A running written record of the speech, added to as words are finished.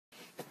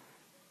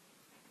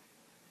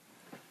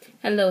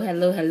Hello,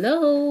 hello,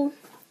 hello.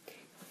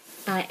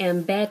 I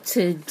am back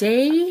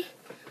today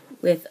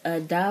with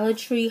a Dollar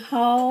Tree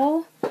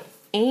haul,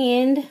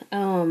 and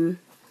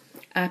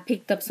I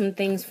picked up some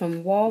things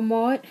from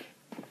Walmart,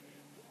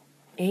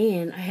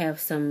 and I have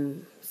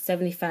some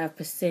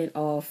 75%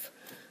 off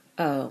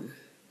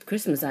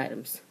Christmas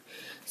items.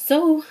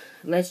 So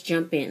let's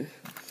jump in.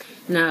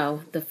 Now,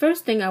 the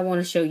first thing I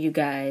want to show you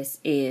guys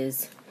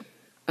is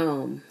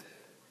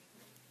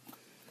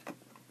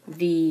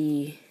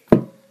the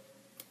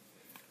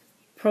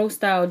Pro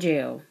Style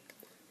gel.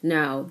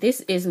 Now,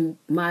 this is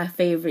my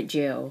favorite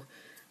gel.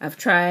 I've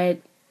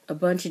tried a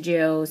bunch of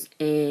gels,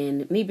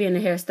 and me being a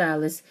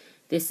hairstylist,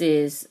 this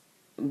is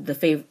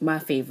my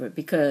favorite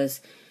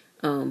because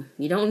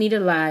you don't need a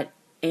lot,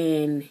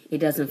 and it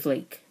doesn't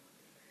flake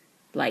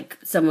like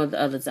some of the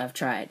others I've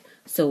tried.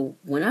 So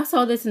when I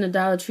saw this in the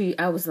Dollar Tree,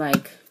 I was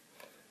like,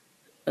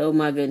 oh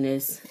my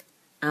goodness,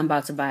 I'm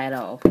about to buy it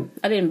all.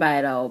 I didn't buy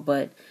it all,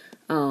 but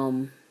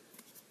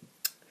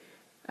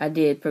I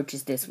did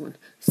purchase this one.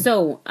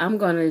 So I'm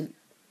gonna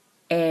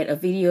add a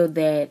video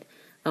that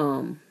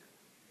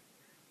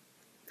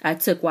I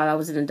took while I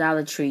was in the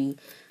Dollar Tree,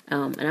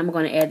 and I'm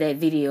gonna add that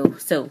video.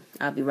 So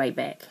I'll be right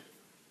back.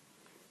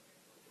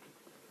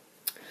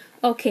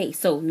 Okay,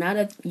 so now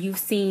that you've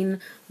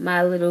seen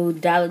my little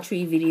Dollar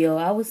Tree video,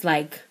 I was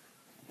like,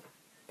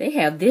 they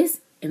have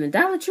this in the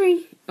Dollar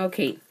Tree?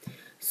 Okay,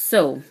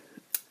 so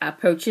I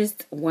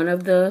purchased one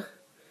of the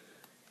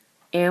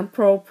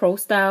Pro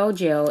Style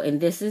gel,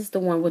 and this is the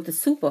one with the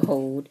super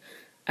hold.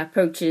 I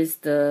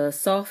purchased the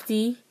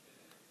Softy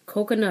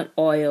coconut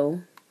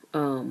oil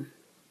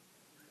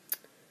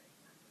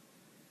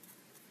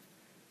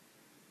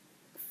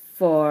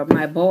for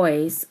my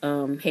boys'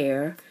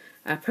 hair.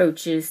 I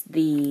purchased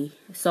the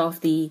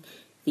Softy,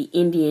 the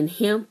Indian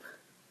hemp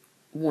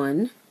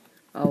one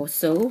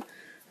also,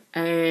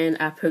 and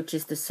I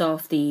purchased the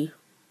Softy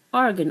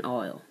argan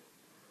oil.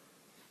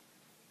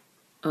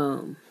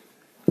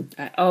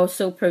 I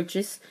also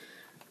purchased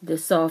the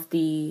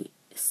Softy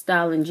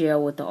styling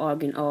gel with the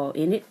argan oil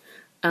in it.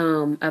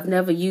 I've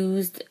never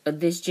used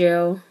this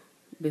gel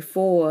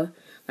before.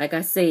 Like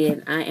I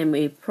said, I am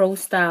a Pro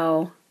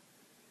Style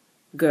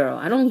girl.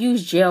 I don't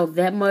use gel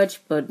that much,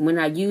 but when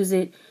I use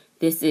it,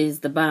 this is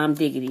the bomb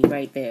diggity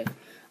right there.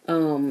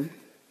 And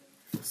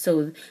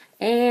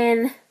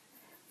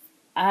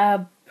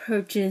I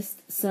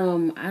purchased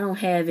some, I don't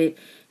have it,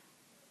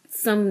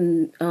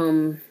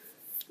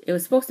 it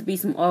was supposed to be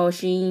some oil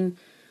sheen,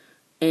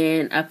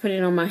 and I put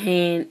it on my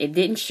hand. It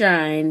didn't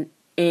shine,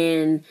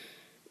 and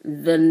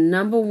the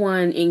number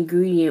one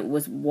ingredient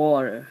was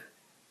water.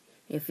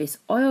 If it's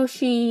oil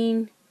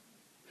sheen,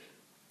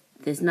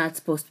 there's not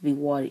supposed to be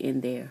water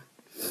in there.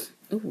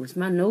 Ooh, is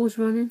my nose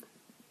running?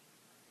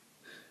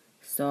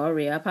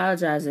 Sorry, I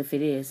apologize if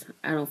it is.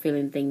 I don't feel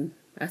anything.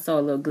 I saw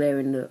a little glare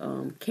in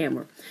the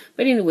camera.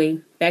 But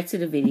anyway, back to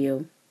the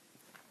video.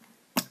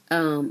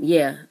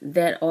 Yeah,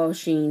 that oil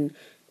sheen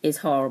is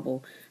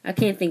horrible. I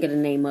can't think of the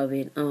name of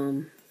it.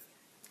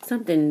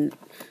 Something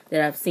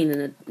that I've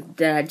seen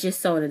that I just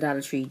saw in the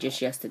Dollar Tree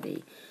just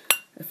yesterday.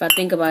 If I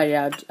think about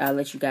it, I'll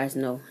let you guys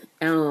know.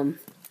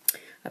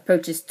 I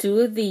purchased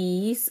 2 of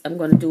these. I'm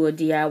going to do a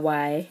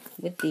DIY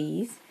with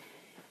these.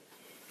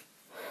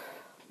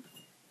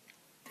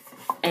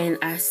 And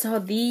I saw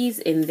these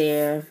in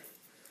there.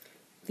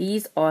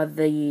 These are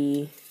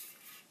the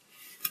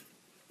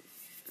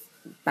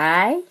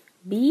I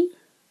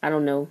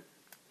don't know.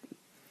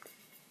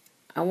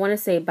 I want to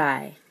say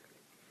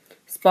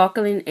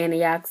Sparkling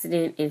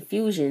Antioxidant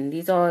Infusion.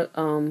 These are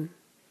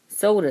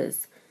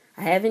sodas.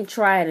 I haven't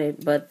tried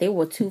it, but they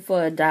were 2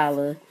 for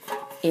 $1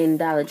 in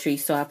Dollar Tree.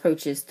 So I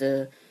purchased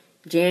the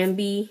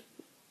Jambi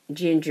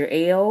Ginger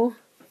Ale,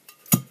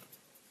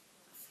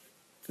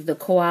 the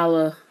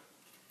Koala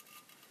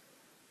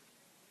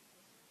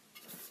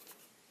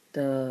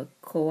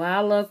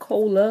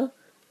Cola,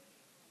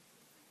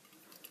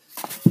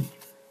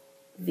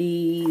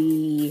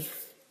 the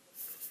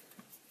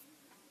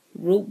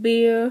root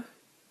beer,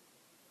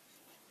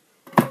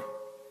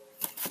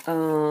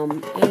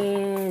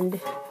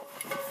 and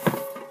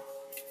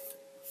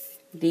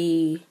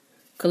the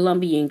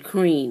Colombian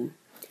cream.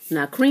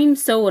 Now, cream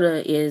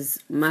soda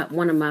is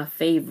one of my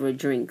favorite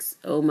drinks.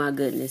 Oh my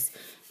goodness.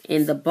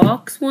 And the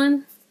box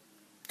one,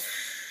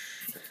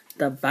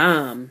 the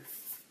bomb.com.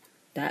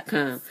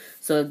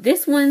 So if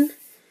this one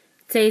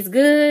tastes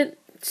good,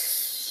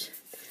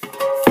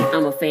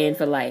 I'm a fan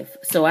for life.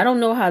 So I don't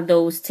know how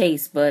those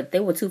taste, but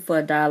they were 2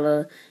 for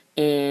 $1,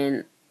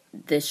 and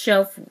the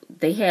shelf,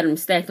 they had them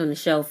stacked on the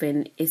shelf,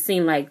 and it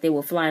seemed like they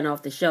were flying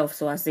off the shelf.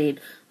 So I said,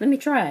 let me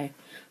try.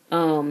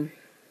 Then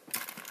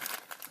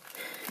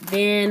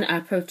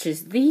I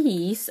purchased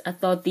these. I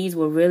thought these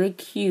were really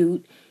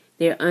cute.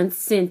 They're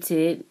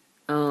unscented.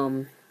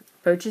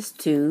 Purchased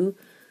 2.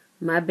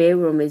 My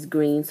bedroom is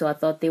green, so I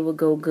thought they would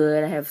go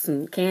good. I have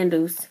some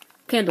candle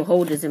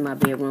holders in my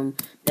bedroom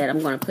that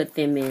I'm going to put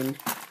them in.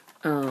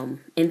 And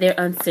they're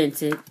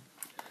unscented.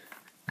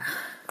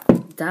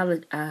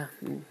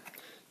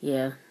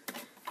 Yeah.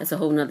 that's a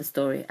whole nother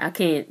story. I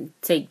can't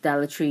take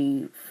Dollar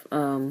Tree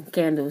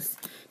candles.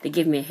 They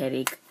give me a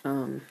headache.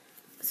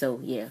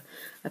 So yeah,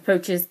 I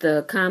purchased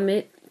the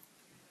Comet.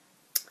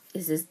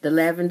 This is the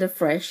Lavender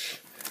Fresh.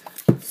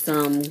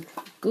 Some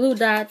glue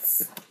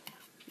dots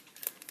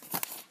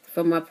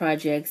for my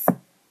projects,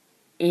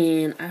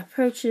 and I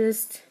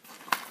purchased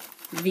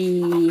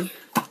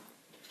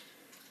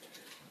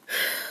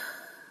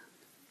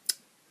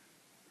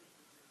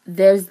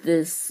there's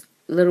this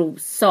little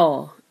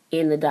saw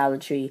in the Dollar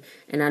Tree,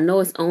 and I know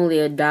it's only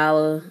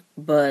 $1,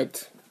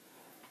 but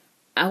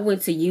I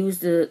went to use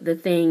the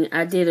thing.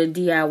 I did a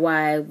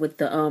DIY with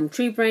the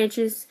tree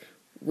branches.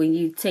 When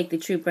you take the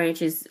tree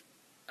branches,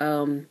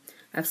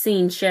 I've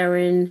seen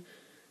Sharon,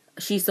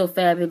 She's So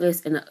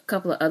Fabulous, and a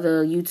couple of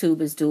other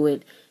YouTubers do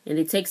it, and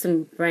they take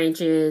some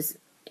branches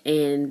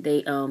and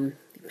they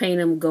paint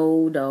them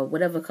gold or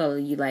whatever color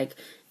you like,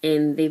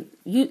 and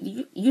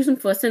you use them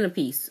for a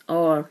centerpiece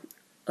or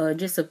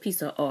just a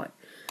piece of art.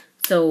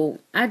 So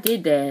I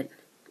did that,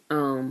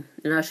 and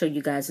I'll show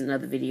you guys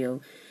another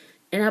video.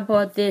 And I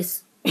bought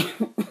this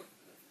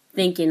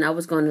thinking I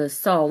was going to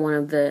saw one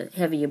of the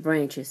heavier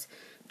branches.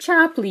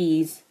 Child,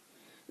 please.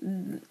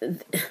 The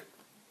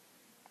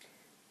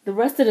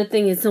rest of the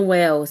thing is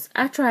somewhere else.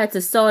 I tried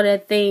to saw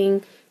that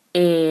thing,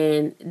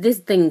 and this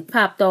thing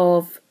popped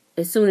off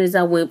as soon as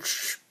I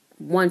went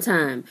one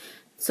time.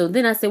 So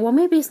then I said, well,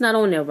 maybe it's not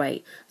on there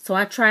right. So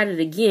I tried it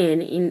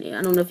again, and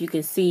I don't know if you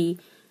can see,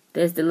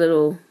 there's the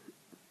little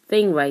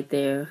thing right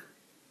there,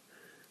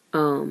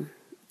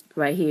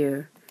 right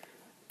here,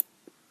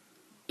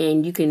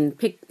 and you can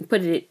put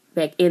it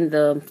back in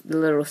the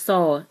little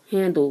saw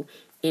handle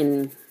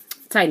and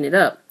tighten it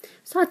up.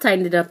 So I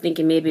tightened it up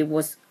thinking maybe it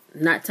was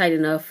not tight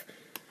enough.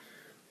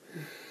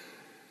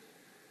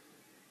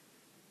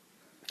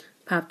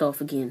 Popped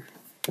off again.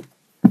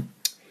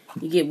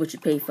 You get what you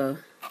pay for.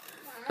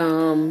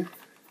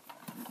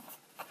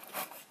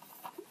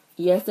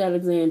 Yes,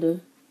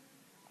 Alexander.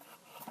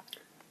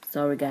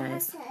 Sorry,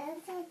 guys.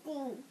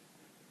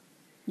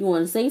 You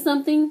want to say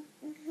something?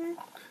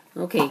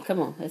 Okay, come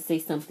on. Let's say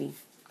something.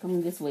 Come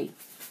on this way.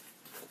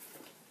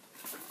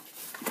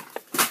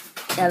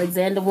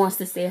 Alexander wants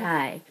to say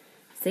hi.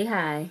 Say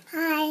hi.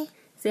 Hi.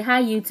 Say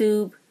hi,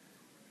 YouTube.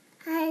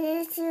 Hi,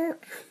 YouTube.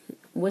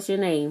 What's your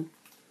name?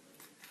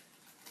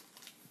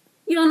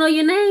 You don't know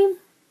your name?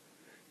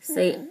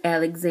 Say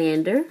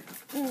Alexander.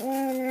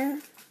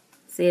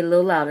 Say it a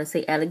little louder.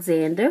 Say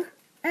Alexander.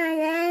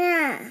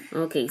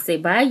 Okay, say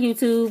bye,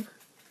 YouTube.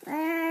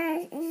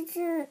 Bye,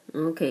 YouTube.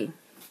 Okay.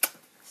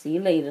 See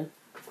you later.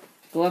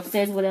 Go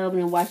upstairs with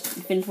Elvin and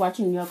finish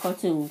watching your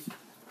cartoons.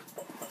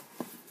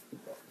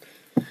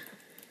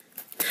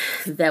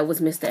 That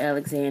was Mr.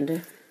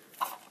 Alexander.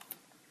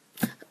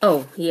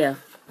 Oh, yeah.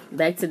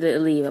 Back to the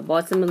Aleve. I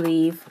bought some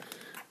Aleve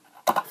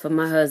for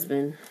my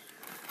husband.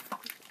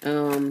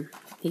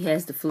 He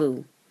has the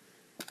flu.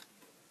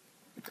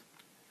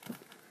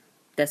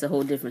 That's a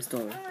whole different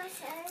story.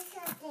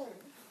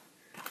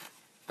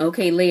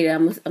 Okay, later.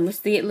 I'm gonna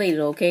see it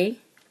later, okay?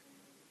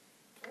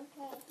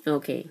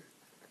 Okay.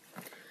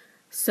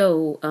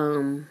 So,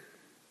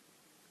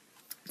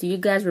 do you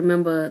guys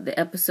remember the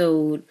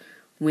episode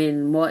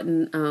when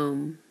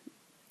Martin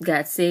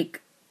got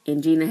sick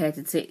and Gina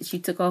had to she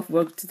took off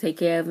work to take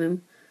care of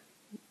him?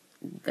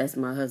 That's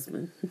my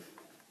husband.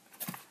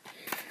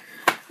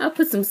 I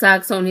put some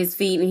socks on his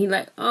feet and he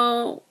like,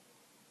 oh,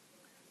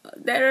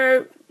 that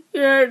hurt.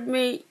 You hurt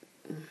me.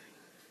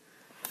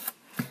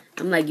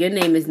 I'm like, your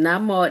name is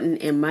not Martin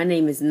and my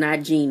name is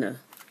not Gina.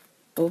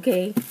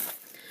 Okay?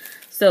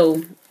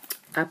 So,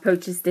 I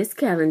purchased this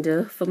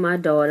calendar for my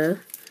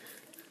daughter.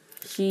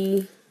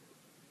 She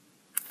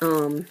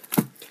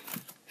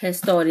has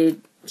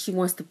started, she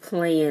wants to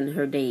plan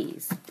her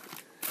days.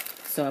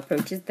 So I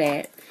purchased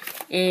that.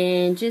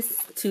 And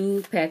just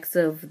 2 packs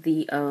of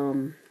the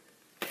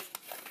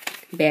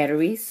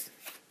batteries.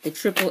 The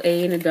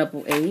AAA and the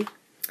AA.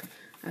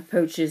 I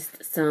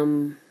purchased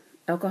some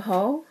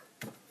alcohol.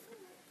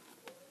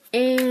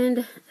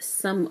 And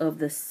some of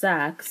the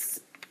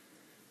socks.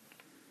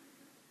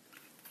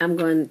 I'm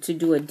going to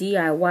do a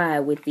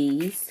DIY with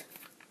these.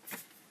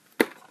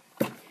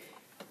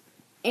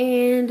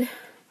 And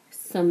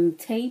some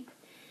tape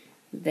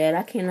that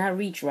I cannot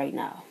reach right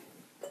now.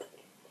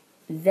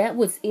 That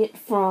was it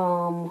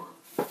from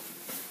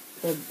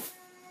the...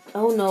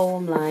 Oh no,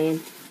 I'm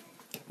lying.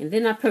 And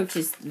then I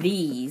purchased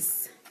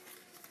these.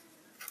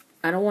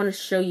 I don't want to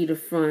show you the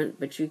front,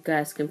 but you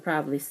guys can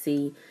probably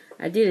see.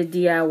 I did a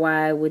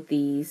DIY with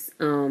these.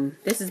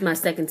 This is my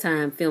second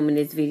time filming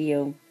this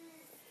video.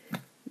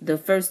 The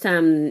first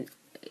time,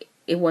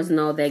 it wasn't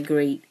all that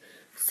great.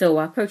 So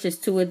I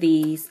purchased 2 of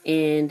these,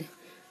 and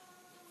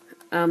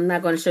I'm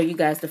not going to show you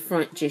guys the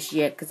front just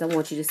yet, because I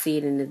want you to see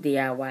it in the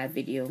DIY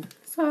video.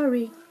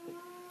 Sorry.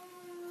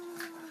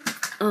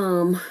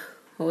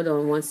 Hold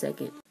on one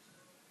second.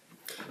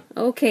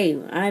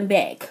 Okay, I'm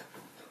back.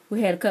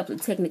 We had a couple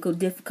of technical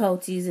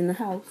difficulties in the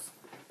house.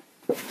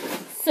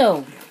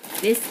 So,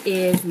 this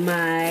is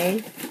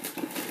my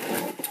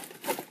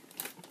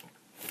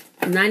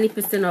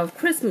 90% off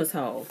Christmas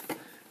haul.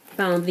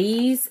 Found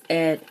these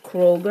at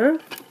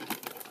Kroger.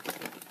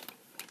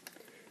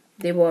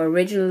 They were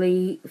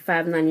originally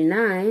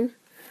 $5.99,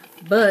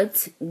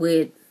 but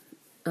with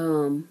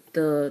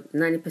the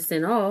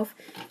 90% off,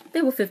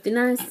 they were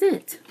 59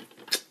 cents.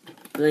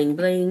 Bling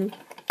bling.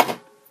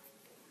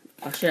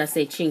 Or should I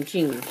say ching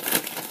ching.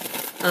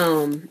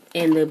 And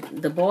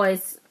the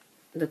boys,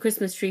 the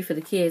Christmas tree for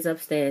the kids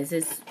upstairs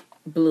is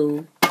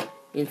blue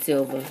and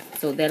silver.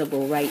 So that'll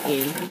go right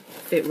in.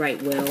 Fit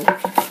right well.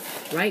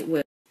 Right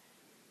well.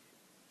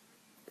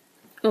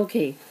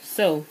 Okay,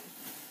 so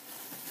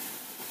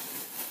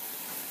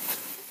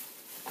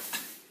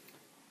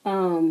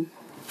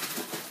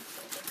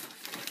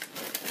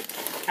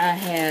I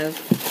have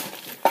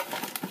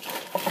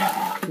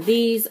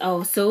these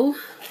also.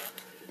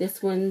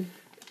 This one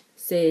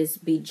says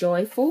be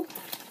joyful,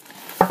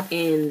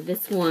 and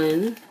this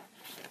one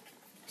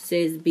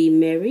says be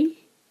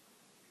merry,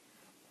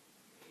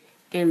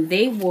 and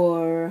they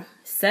were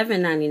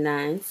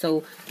 $7.99.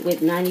 So with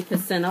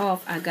 90%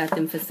 off, I got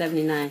them for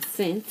 79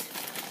 cents.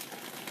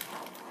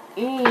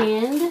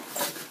 And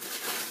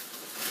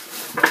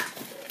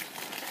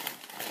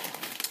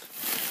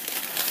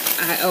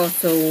I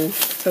also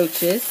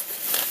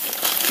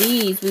purchased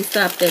these. We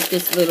stopped at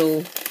this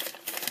little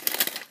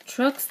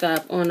truck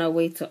stop on our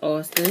way to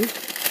Austin.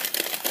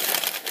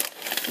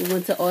 We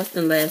went to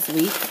Austin last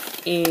week,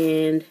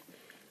 and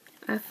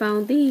I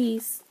found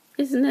these.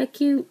 Isn't that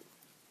cute?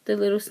 The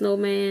little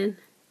snowman.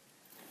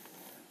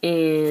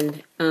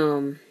 And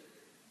I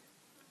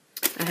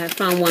have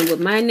found one with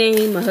my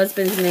name, my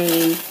husband's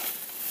name,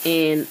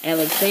 and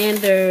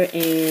Alexander,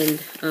 and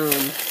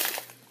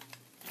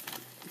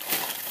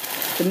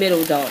the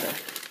middle daughter.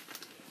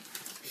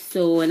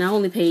 So, and I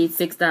only paid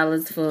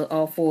 $6 for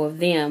all 4 of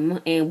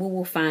them, and we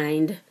will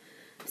find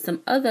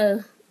some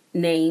other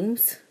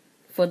names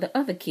for the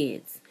other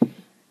kids.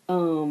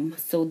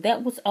 So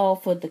that was all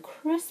for the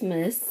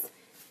Christmas,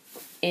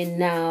 and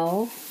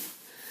now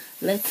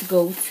let's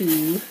go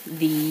to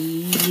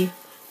the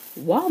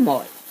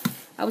Walmart.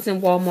 I was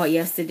in Walmart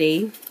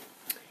yesterday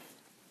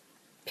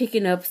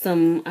picking up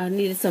I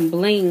needed some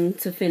bling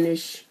to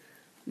finish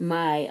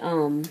my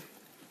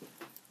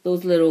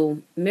those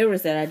little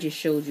mirrors that I just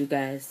showed you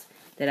guys,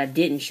 that I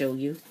didn't show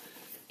you.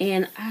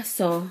 And I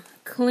saw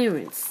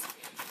clearance.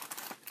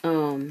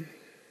 I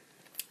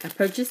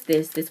purchased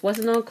this. This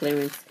wasn't on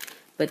clearance,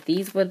 but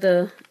these are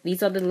the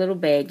little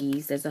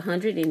baggies. There's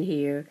 100 in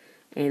here,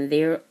 and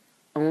they're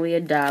only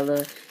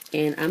 $1.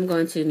 And I'm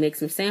going to make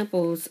some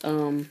samples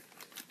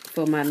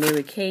for my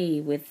Mary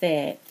Kay with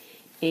that.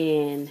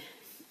 And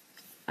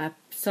I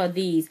saw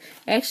these.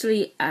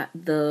 Actually,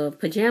 the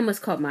pajamas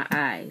caught my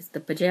eyes. The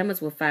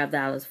pajamas were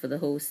 $5 for the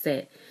whole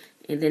set.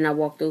 And then I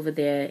walked over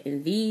there,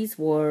 and these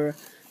were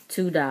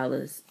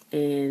 $2.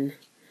 And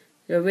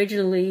they're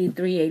originally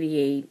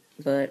 $3.88,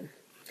 but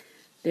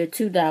they're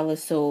 $2.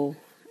 So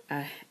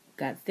I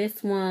got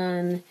this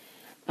one.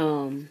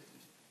 And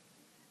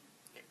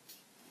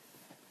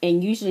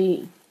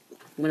usually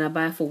when I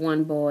buy for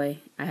one boy,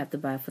 I have to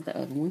buy for the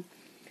other one.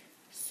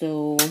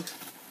 So,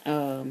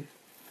 and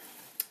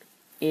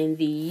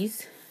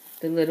these,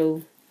 the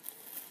little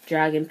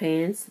jogging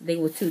pants, they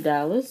were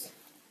 $2.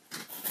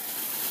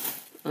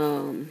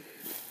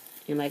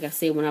 And like I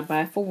said, when I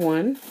buy for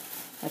one,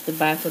 I have to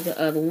buy for the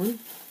other one.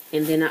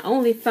 And then I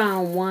only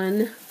found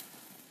one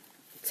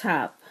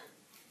top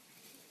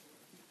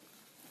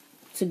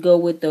to go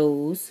with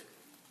those.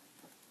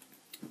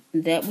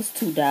 That was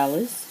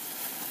 $2.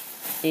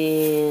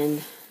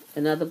 And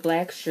another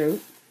black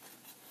shirt,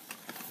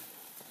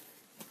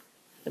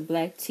 the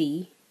black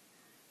tee,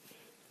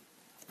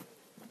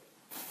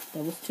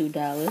 that was $2.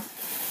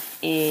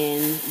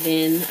 And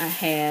then I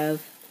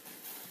have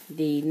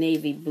the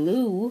navy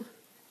blue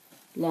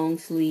long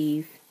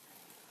sleeve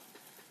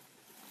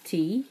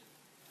tee.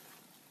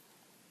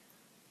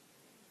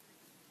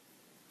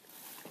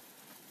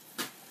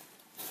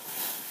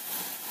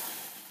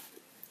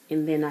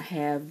 And then I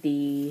have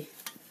the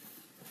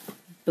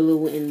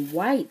blue and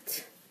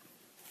white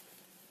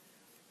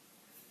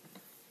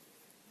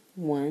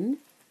one,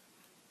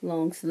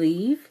 long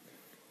sleeve.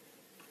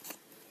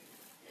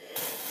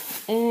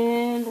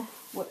 And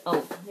what?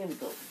 Oh, here we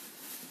go.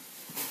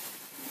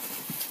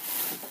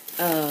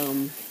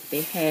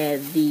 They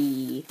had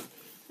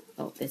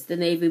that's the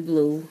navy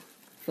blue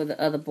for the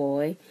other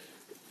boy.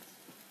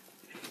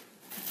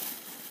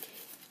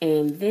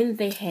 And then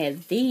they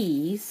had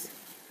these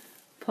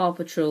Paw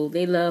Patrol.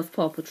 They love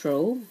Paw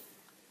Patrol.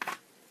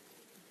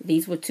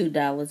 These were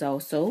 $2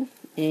 also.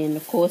 And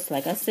of course,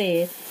 like I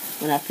said,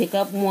 when I pick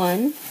up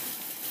one,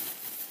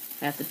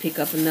 I have to pick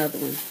up another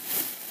one.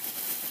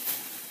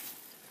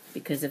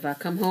 Because if I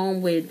come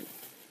home with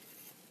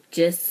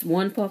just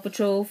one Paw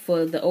Patrol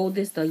for the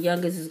oldest, the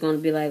youngest is going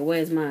to be like,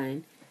 where's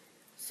mine?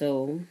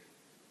 So,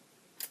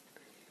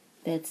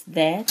 that's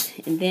that.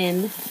 And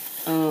then,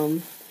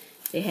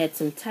 they had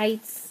some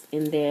tights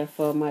in there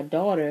for my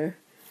daughter.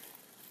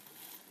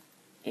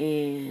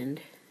 And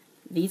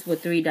these were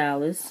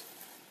 $3.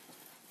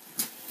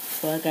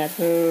 So I got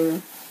her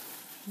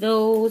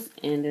those,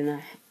 and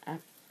then I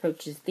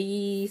purchased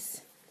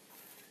these.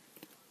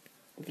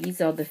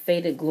 These are the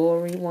Faded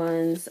Glory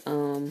ones.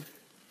 And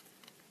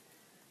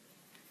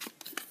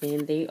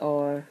they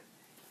are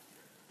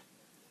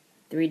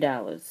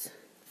 $3.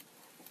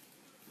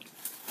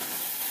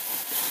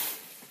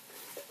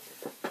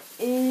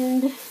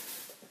 And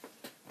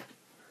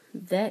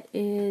that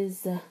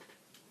is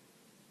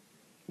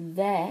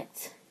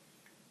that.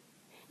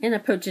 And I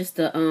purchased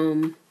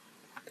the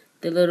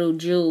little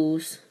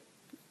jewels,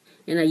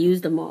 and I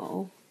used them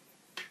all.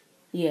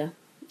 Yeah,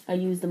 I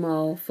used them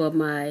all for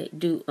my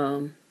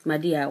my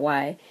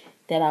DIY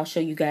that I'll show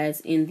you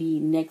guys in the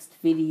next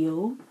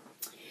video.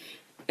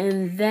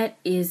 And that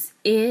is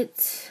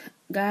it,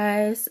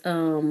 guys.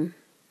 I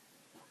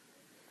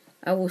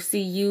will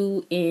see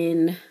you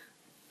in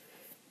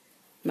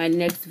my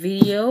next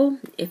video.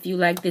 If you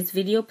like this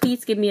video,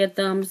 please give me a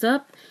thumbs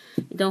up.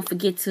 Don't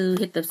forget to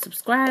hit the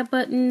subscribe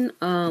button,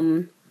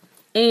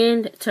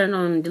 and turn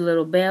on the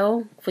little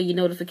bell for your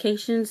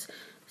notifications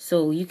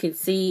so you can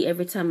see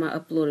every time I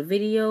upload a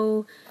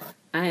video.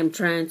 I am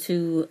trying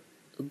to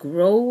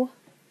grow.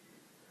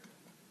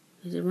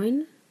 Is it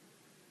raining?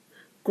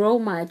 Grow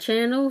my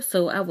channel,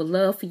 so I would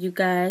love for you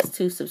guys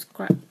to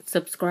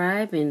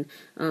subscribe and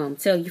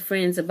tell your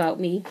friends about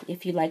me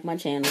if you like my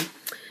channel.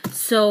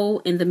 So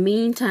in the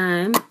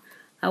meantime,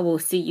 I will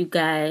see you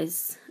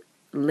guys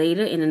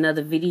later in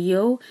another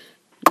video.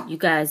 You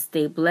guys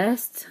stay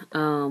blessed.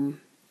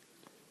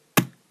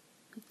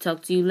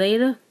 Talk to you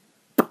later.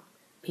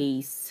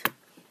 Peace.